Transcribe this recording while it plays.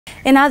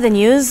In other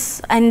news,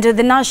 and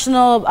the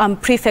National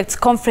Prefects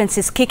Conference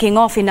is kicking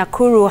off in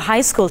Nakuru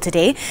High School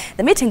today.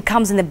 The meeting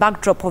comes in the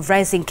backdrop of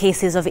rising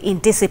cases of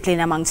indiscipline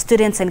among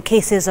students and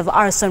cases of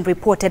arson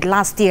reported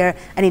last year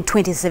and in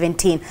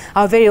 2017.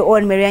 Our very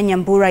own Marianne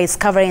Nyambura is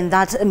covering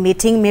that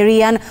meeting.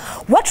 Marianne,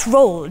 what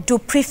role do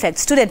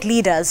prefects, student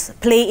leaders,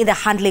 play in the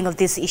handling of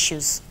these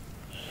issues?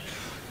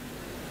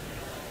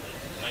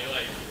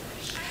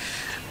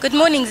 Good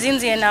morning,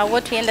 Zinzi, and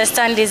what we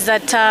understand is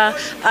that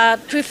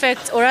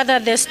prefects, or rather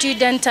the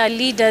student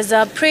leaders,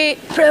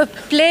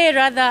 play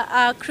rather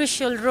a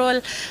crucial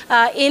role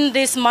in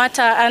this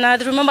matter.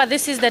 And remember,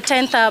 this is the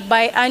 10th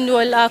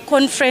biannual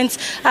conference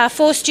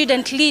for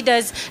student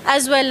leaders,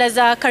 as well as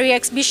a career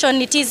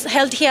exhibition. It is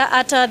held here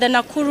at the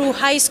Nakuru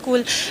High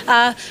School,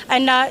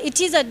 and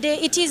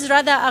it is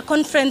rather a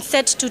conference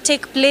set to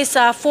take place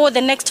for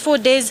the next 4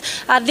 days.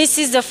 This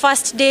is the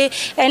first day,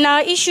 and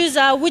issues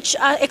which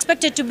are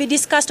expected to be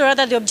discussed, or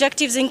rather the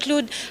objectives,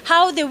 include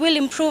how they will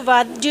improve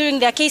during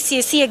their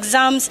KCSE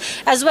exams,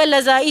 as well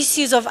as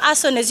issues of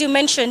arson, as you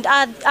mentioned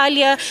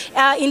earlier,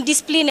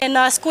 indiscipline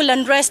and school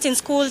unrest in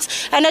schools.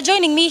 And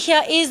joining me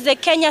here is the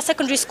Kenya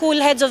Secondary School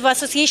Heads of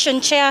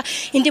Association Chair,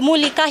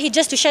 Indiscipline,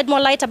 just to shed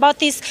more light about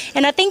this.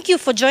 And I thank you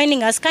for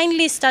joining us.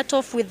 Kindly start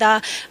off with,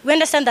 we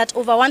understand that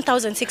over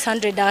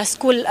 1,600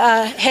 school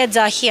heads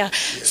are here.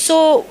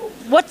 So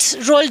what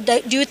role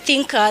do you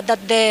think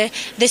that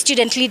the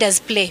student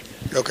leaders play?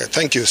 Okay,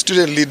 thank you.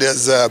 Student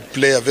leaders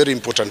play a very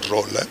important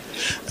role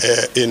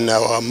in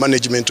our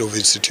management of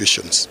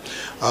institutions.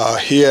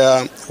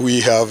 Here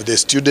we have the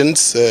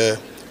students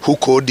who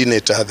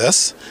coordinate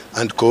others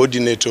and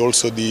coordinate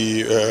also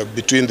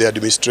between the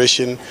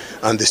administration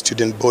and the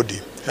student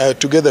body,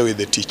 together with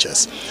the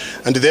teachers.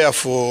 And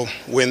therefore,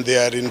 when they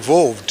are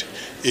involved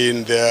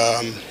in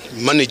the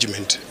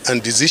management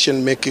and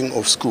decision-making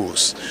of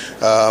schools,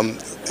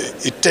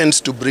 it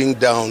tends to bring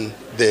down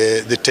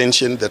the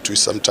tension that we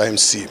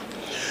sometimes see.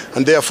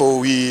 And therefore,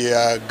 we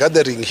are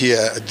gathering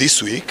here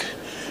this week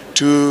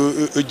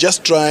to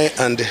just try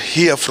and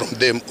hear from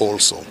them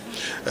also,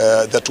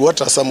 that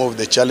what are some of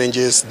the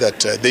challenges that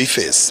they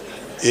face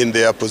in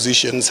their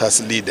positions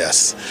as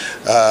leaders,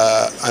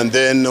 and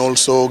then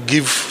also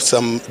give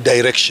some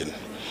direction.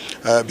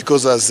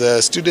 Because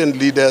as student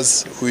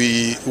leaders,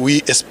 we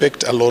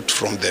expect a lot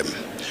from them.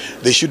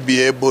 They should be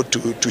able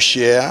to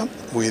share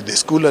with the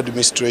school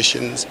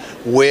administrations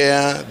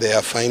where they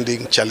are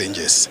finding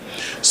challenges,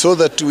 so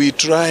that we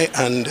try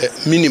and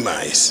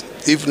minimize,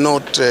 if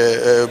not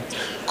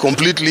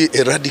completely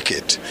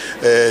eradicate,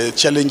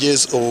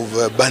 challenges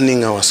of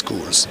burning our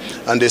schools,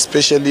 and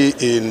especially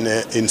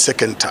in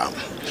second term.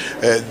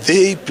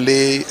 They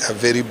play a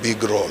very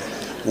big role.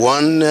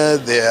 One,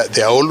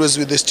 they are always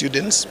with the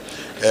students.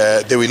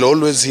 They will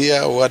always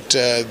hear what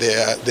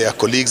their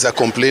colleagues are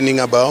complaining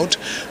about,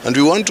 and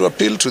we want to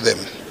appeal to them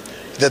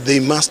that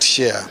they must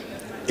share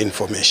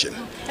information.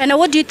 And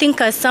what do you think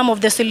are some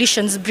of the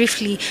solutions,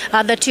 briefly,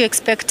 that you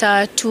expect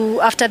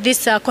after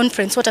this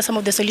conference? What are some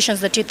of the solutions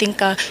that you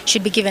think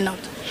should be given out?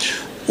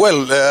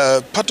 Well,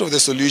 part of the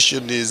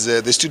solution is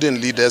the student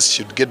leaders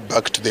should get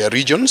back to their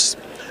regions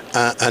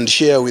and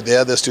share with the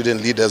other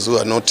student leaders who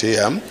are not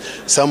here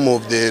some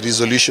of the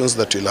resolutions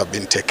that will have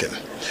been taken.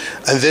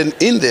 And then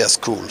in their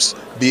schools,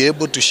 be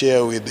able to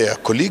share with their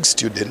colleague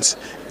students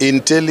in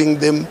telling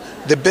them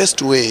the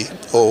best way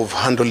of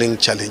handling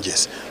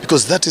challenges,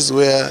 because that is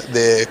where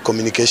the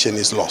communication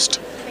is lost.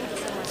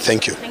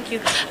 Thank you. Thank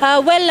you.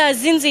 Well,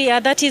 Zinzi,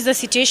 that is the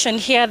situation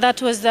here.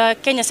 That was the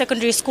Kenya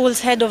Secondary Schools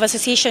Head of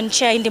Association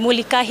Chair,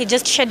 Indiscipline,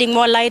 just shedding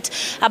more light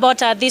about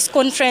this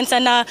conference.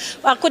 And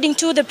according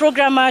to the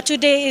program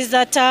today, is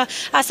that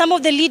some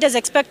of the leaders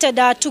expected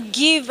to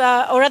give,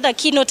 or rather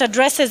keynote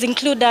addresses,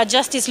 include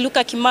Justice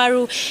Luka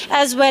Kimaru,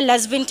 as well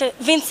as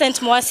Vincent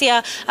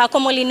Mwasia,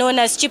 commonly known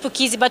as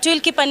Chipukizi. But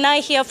we'll keep an eye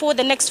here for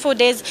the next 4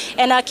 days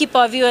and keep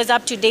our viewers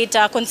up to date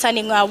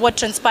concerning what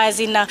transpires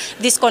in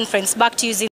this conference. Back to you, Zinzi.